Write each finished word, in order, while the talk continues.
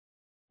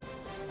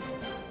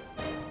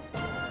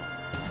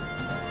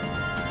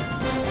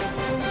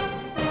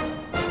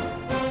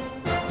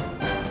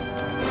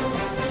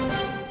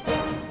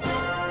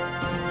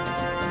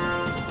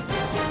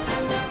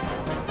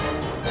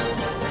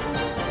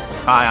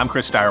Hi, I'm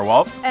Chris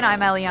Steyerwalt. And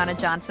I'm Eliana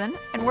Johnson,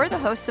 and we're the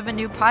hosts of a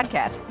new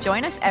podcast.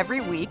 Join us every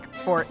week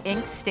for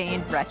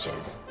Ink-Stained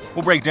Wretches.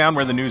 We'll break down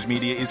where the news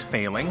media is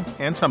failing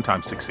and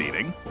sometimes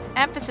succeeding.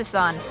 Emphasis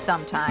on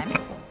sometimes.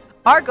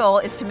 Our goal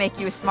is to make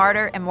you a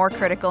smarter and more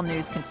critical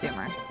news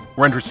consumer.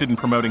 We're interested in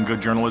promoting good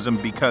journalism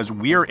because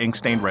we're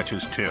ink-stained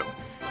wretches too.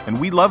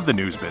 And we love the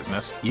news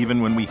business,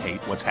 even when we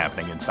hate what's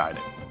happening inside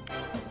it.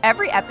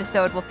 Every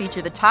episode will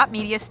feature the top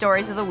media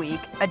stories of the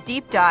week, a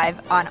deep dive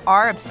on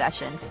our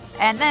obsessions,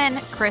 and then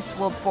Chris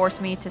will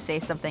force me to say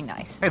something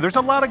nice. Hey, there's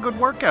a lot of good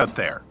work out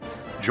there.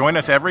 Join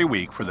us every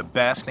week for the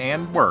best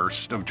and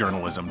worst of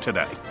journalism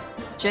today.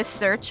 Just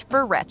search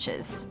for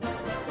Wretches.